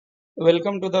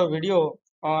Welcome to the video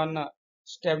on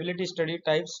stability study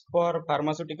types for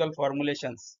pharmaceutical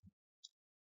formulations.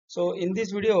 So in this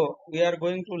video, we are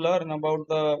going to learn about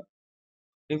the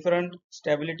different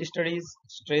stability studies,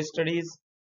 stress studies,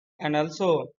 and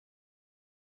also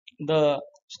the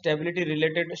stability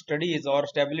related studies or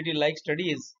stability like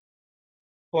studies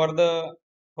for the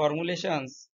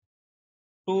formulations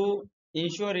to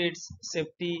ensure its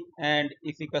safety and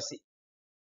efficacy.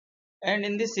 And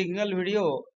in this single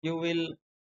video, you will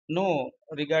know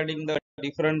regarding the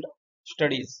different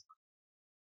studies.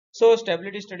 So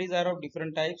stability studies are of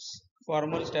different types.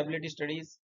 Formal stability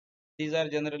studies, these are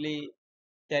generally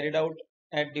carried out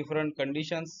at different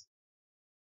conditions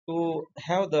to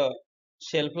have the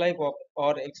shelf life of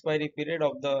or expiry period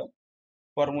of the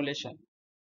formulation.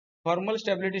 Formal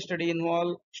stability study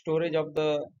involve storage of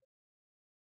the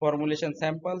formulation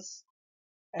samples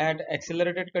at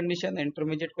accelerated condition,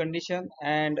 intermediate condition,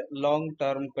 and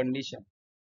long-term condition.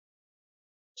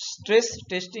 Stress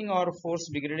testing or force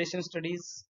degradation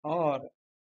studies or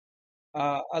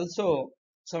also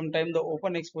sometimes the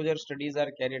open exposure studies are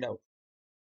carried out.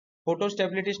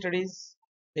 Photostability studies,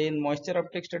 then moisture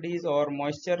uptake studies or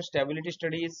moisture stability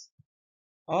studies,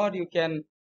 or you can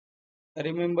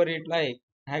remember it like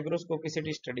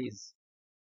hygroscopicity studies.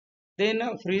 Then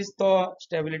freeze thaw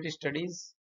stability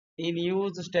studies, in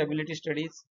use stability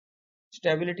studies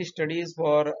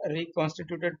for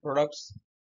reconstituted products,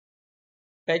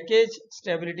 package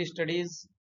stability studies,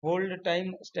 hold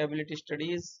time stability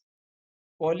studies,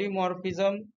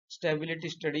 polymorphism stability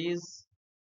studies,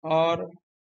 or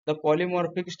the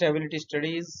polymorphic stability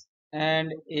studies,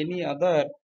 and any other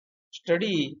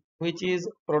study which is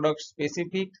product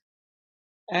specific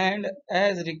and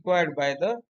as required by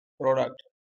the product.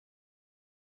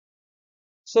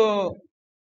 So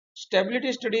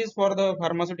stability studies for the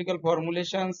pharmaceutical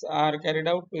formulations are carried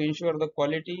out to ensure the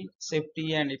quality,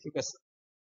 safety, and efficacy.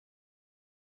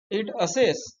 It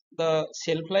assesses the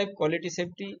shelf life, quality,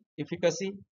 safety,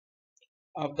 efficacy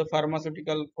of the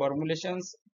pharmaceutical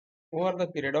formulations over the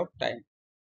period of time.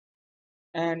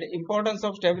 And importance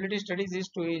of stability studies is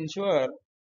to ensure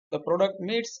the product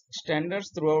meets standards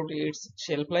throughout its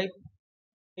shelf life.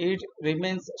 It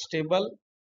remains stable.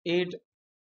 It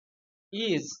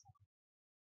is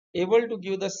able to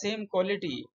give the same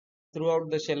quality throughout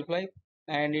the shelf life,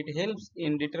 and it helps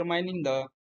in determining the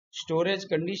storage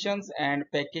conditions and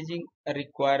packaging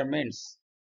requirements.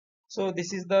 So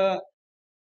this is the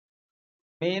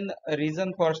main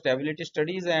reason for stability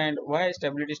studies and why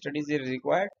stability studies is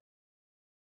required.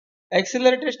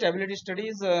 Accelerated stability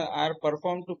studies are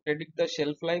performed to predict the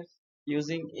shelf life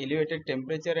using elevated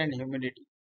temperature and humidity.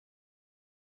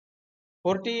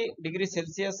 40 degrees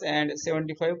Celsius and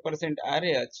 75%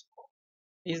 RH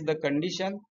is the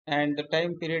condition, and the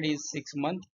time period is 6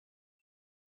 months.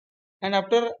 And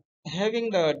after having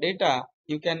the data,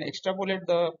 you can extrapolate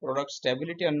the product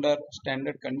stability under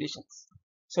standard conditions.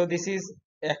 So this is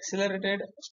accelerated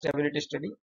stability study.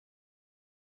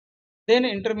 Then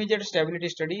intermediate stability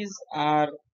studies are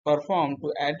performed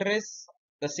to address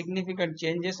the significant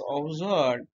changes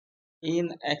observed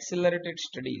in accelerated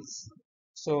studies.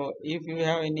 So if you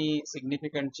have any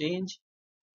significant change,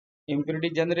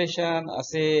 impurity generation,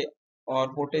 assay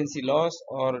or potency loss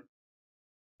or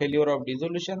failure of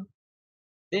dissolution,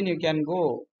 then you can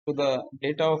go to the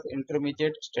data of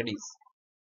intermediate studies.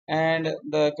 And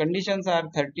the conditions are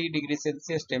 30 degrees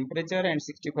Celsius temperature and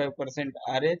 65%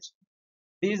 RH.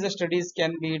 These studies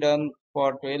can be done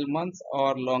for 12 months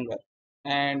or longer.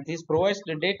 And this provides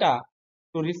the data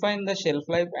to refine the shelf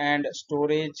life and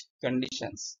storage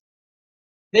conditions.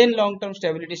 Then long-term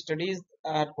stability studies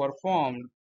are performed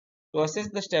to assess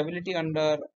the stability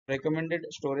under recommended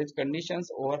storage conditions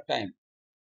over time.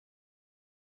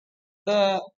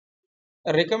 The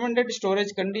recommended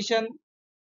storage condition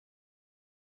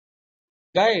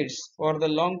guides for the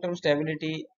long-term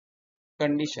stability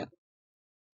condition.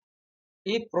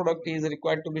 If product is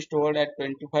required to be stored at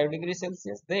 25 degrees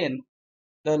Celsius, then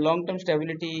the long-term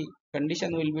stability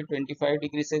condition will be 25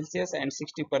 degrees Celsius and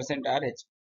 60% RH.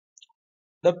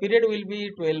 The period will be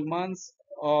 12 months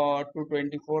or to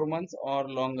 24 months or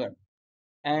longer.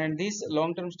 And this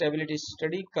long-term stability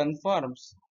study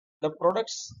confirms the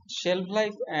product's shelf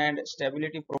life and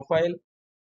stability profile.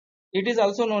 It is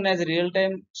also known as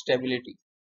real-time stability.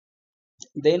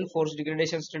 Then force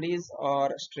degradation studies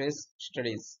or stress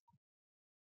studies.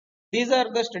 These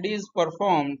are the studies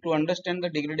performed to understand the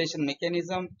degradation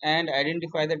mechanism and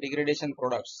identify the degradation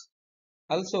products.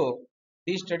 Also,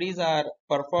 these studies are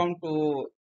performed to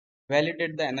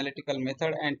validate the analytical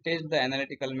method and test the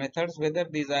analytical methods whether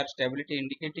these are stability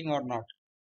indicating or not.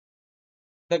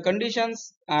 The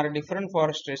conditions are different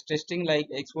for stress testing, like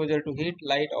exposure to heat,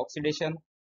 light, oxidation,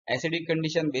 acidic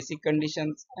condition, basic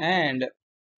conditions, and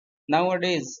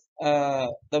nowadays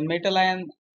the metal ion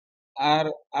are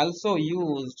also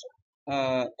used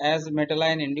as metal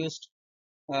ion induced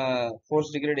force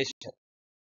degradation.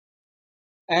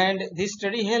 And this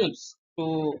study helps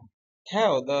to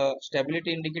have the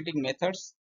stability indicating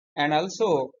methods and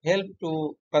also help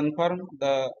to confirm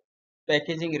the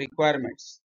packaging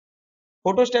requirements.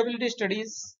 Photostability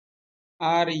studies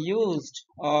are used,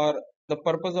 or the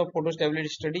purpose of photostability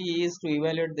study is to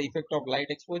evaluate the effect of light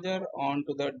exposure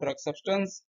onto the drug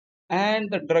substance and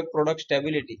the drug product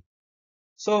stability.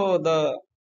 So the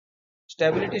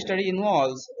stability study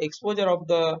involves exposure of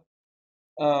the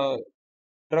uh,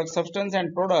 drug substance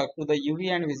and product to the UV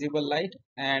and visible light,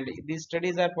 and these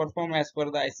studies are performed as per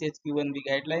the ICH-Q1B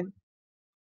guideline.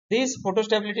 This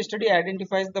photostability study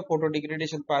identifies the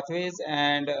photodegradation pathways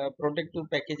and protective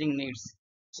packaging needs.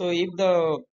 So if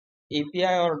the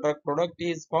API or drug product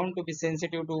is found to be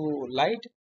sensitive to light,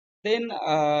 then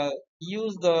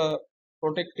use the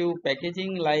protective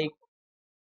packaging, like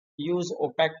use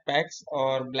opaque packs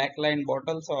or black line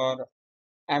bottles or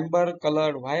amber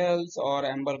colored vials or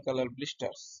amber colored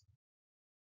blisters.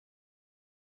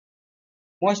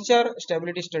 Moisture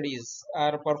stability studies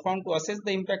are performed to assess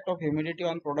the impact of humidity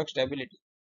on product stability.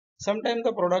 Sometimes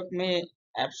the product may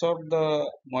absorb the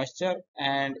moisture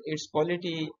and its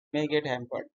quality may get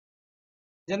hampered.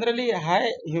 Generally, high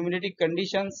humidity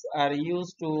conditions are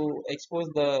used to expose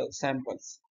the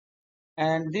samples,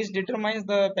 and this determines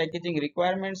the packaging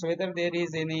requirements, whether there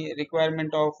is any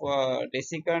requirement of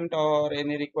desiccant or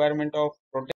any requirement of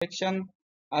protection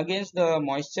against the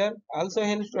moisture. Also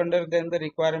helps to understand the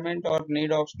requirement or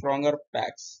need of stronger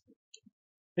packs.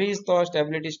 Freeze-thaw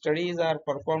stability studies are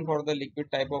performed for the liquid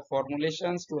type of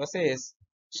formulations to assess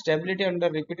stability under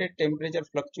repeated temperature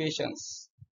fluctuations,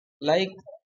 like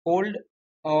cold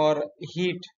or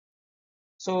heat.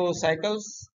 So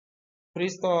cycles,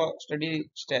 freeze-thaw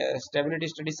stability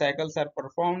study cycles are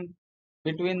performed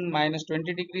between minus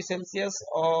 20 degrees Celsius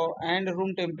and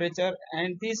room temperature,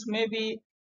 and this may be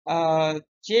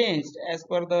changed as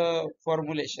per the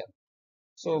formulation.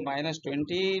 So minus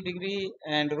 20 degree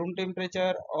and room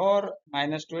temperature, or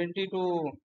minus 20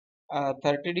 to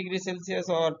 30 degrees Celsius,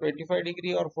 or 25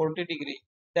 degree or 40 degree.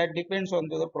 That depends on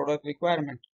the product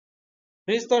requirement.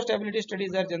 Freeze-thaw stability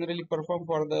studies are generally performed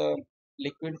for the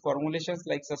liquid formulations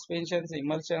like suspensions,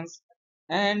 emulsions,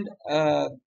 and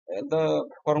the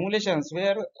formulations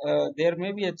where there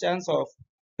may be a chance of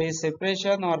phase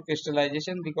separation or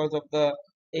crystallization because of the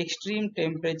extreme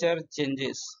temperature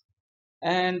changes.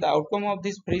 And the outcome of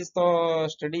this freeze-thaw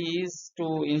study is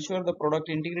to ensure the product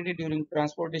integrity during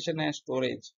transportation and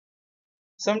storage.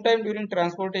 Sometime during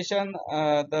transportation,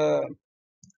 the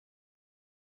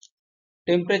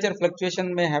temperature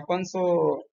fluctuation may happen,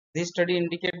 so this study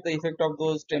indicates the effect of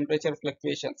those temperature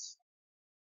fluctuations.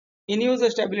 In-use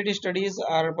stability studies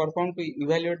are performed to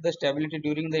evaluate the stability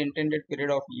during the intended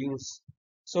period of use.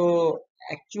 So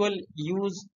actual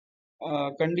use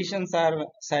conditions are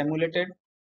simulated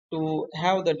to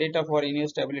have the data for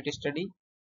in-use stability study,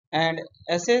 and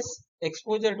assess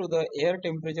exposure to the air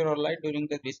temperature or light during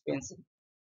the dispensing.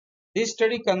 This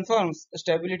study confirms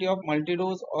stability of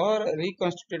multi-dose or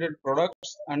reconstituted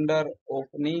products under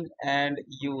opening and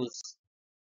use.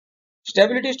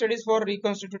 Stability studies for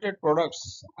reconstituted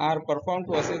products are performed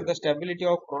to assess the stability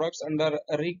of products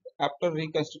after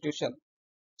reconstitution.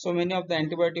 So many of the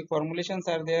antibiotic formulations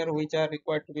are there which are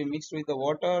required to be mixed with the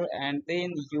water and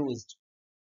then used.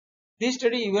 This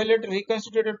study evaluates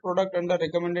reconstituted product under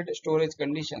recommended storage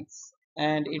conditions,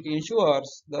 and it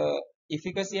ensures the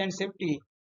efficacy and safety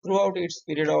throughout its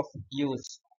period of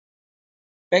use.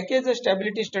 Package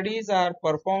stability studies are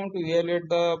performed to evaluate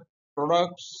the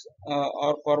products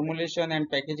or formulation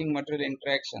and packaging material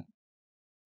interaction.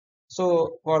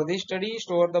 So for this study,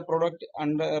 store the product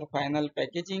under final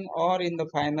packaging or in the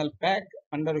final pack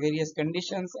under various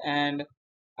conditions, and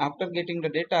after getting the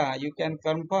data, you can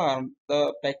confirm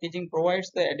the packaging provides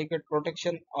the adequate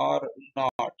protection or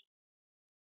not.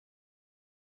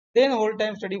 Then hold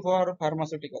time study for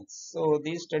pharmaceuticals. So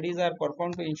these studies are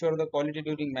performed to ensure the quality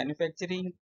during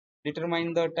manufacturing,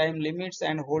 determine the time limits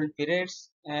and hold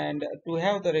periods, and to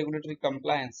have the regulatory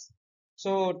compliance.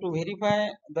 So to verify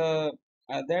that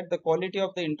the quality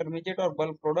of the intermediate or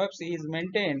bulk products is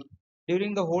maintained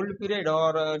during the hold period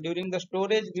or during the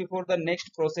storage before the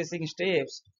next processing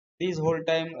steps, these hold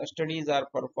time studies are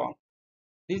performed.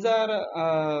 These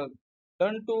are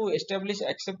done to establish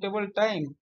acceptable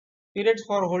time periods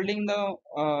for holding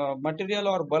the material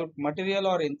or bulk material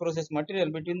or in process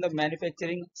material between the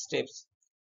manufacturing steps.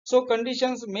 So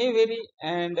conditions may vary,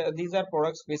 and these are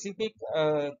product specific.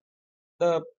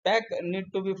 The pack need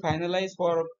to be finalized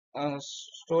for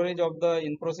storage of the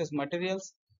in process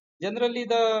materials. Generally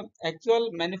the actual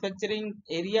manufacturing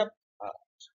area, uh,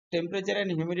 temperature and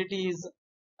humidity is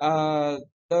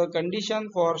the condition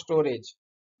for storage.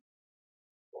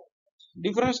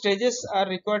 Different stages are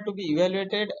required to be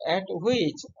evaluated at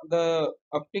which the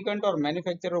applicant or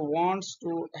manufacturer wants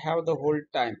to have the hold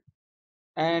time,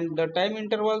 and the time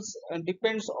intervals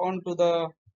depends on to the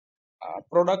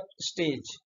product stage.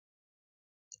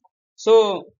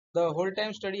 So the hold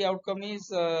time study outcome is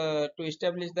to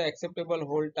establish the acceptable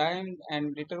hold time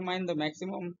and determine the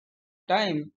maximum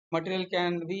time material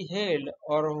can be held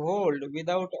or hold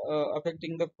without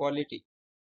affecting the quality.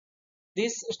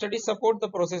 These studies support the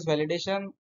process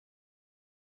validation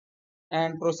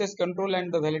and process control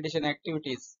and the validation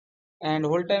activities. And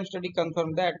whole time study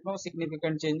confirmed that no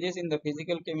significant changes in the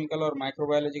physical, chemical or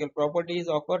microbiological properties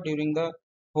occur during the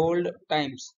hold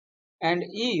times. And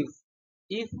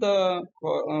if the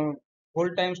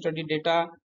whole time study data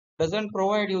doesn't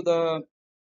provide you the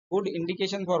good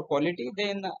indication for quality,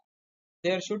 then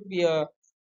there should be a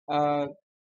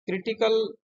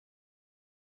critical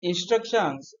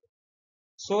instructions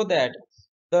so that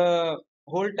the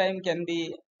whole time can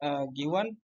be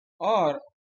given, or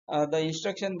the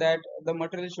instruction that the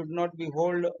material should not be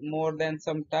hold more than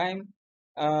some time,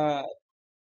 uh,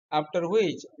 after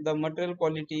which the material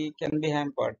quality can be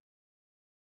hampered.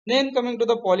 Then coming to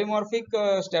the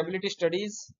polymorphic stability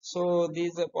studies. So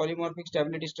these polymorphic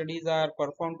stability studies are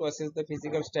performed to assess the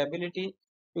physical stability,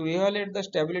 to evaluate the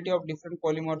stability of different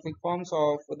polymorphic forms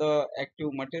of the active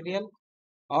material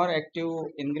or active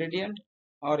ingredient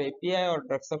or API or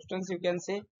drug substance you can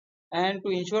say, and to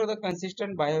ensure the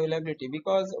consistent bioavailability,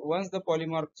 because once the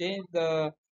polymorph change, the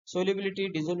solubility,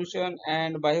 dissolution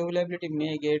and bioavailability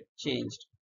may get changed.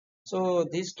 So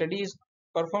these studies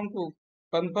performed to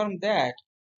confirm that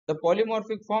the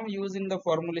polymorphic form used in the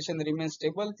formulation remains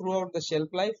stable throughout the shelf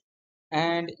life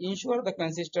and ensure the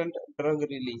consistent drug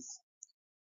release.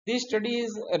 This study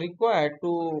is required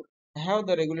to have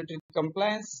the regulatory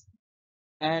compliance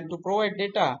and to provide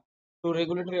data to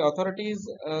regulatory authorities,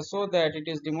 so that it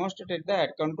is demonstrated that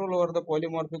control over the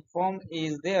polymorphic form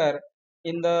is there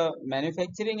in the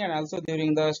manufacturing and also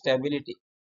during the stability.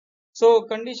 So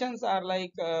conditions are like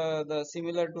the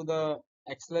similar to the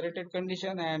accelerated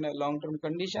condition and long-term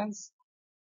conditions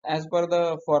as per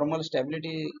the formal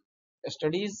stability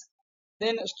studies.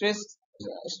 Then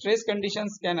stress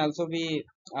conditions can also be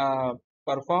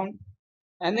performed.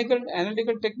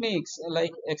 Analytical techniques like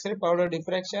X-ray powder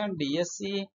diffraction,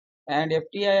 DSC, and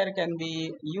FTIR can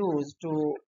be used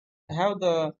to have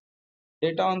the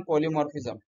data on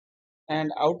polymorphism.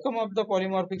 And outcome of the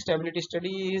polymorphic stability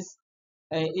study is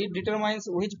it determines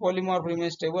which polymer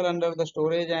remains stable under the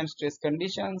storage and stress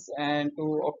conditions and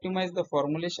to optimize the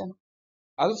formulation.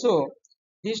 Also,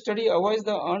 this study avoids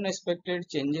the unexpected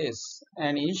changes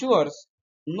and ensures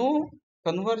no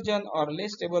conversion or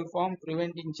less stable form,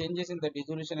 preventing changes in the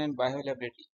dissolution and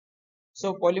bioavailability.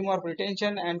 So polymorph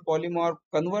retention and polymorph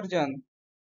conversion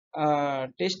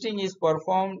testing is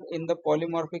performed in the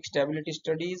polymorphic stability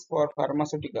studies for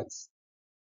pharmaceuticals.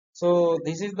 So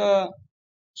this is the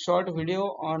short video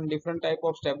on different type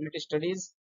of stability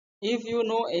studies. If you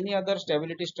know any other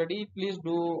stability study, please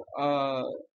do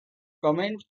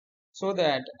comment so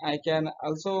that I can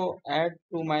also add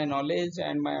to my knowledge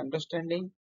and my understanding,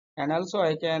 and also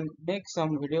I can make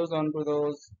some videos onto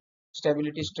those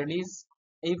stability studies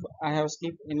if I have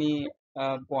skipped any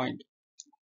point.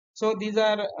 So these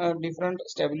are different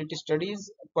stability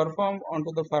studies performed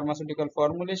onto the pharmaceutical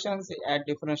formulations at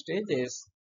different stages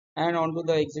and onto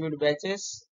the exhibit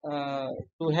batches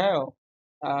to have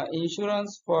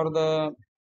insurance for the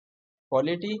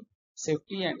quality,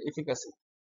 safety and efficacy.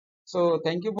 So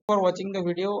thank you for watching the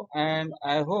video, and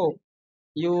I hope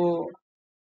you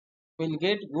will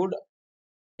get good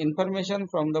information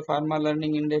from the Pharma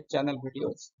Learning In Depth channel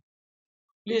videos.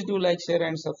 Please do like, share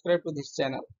and subscribe to this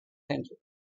channel. Thank you.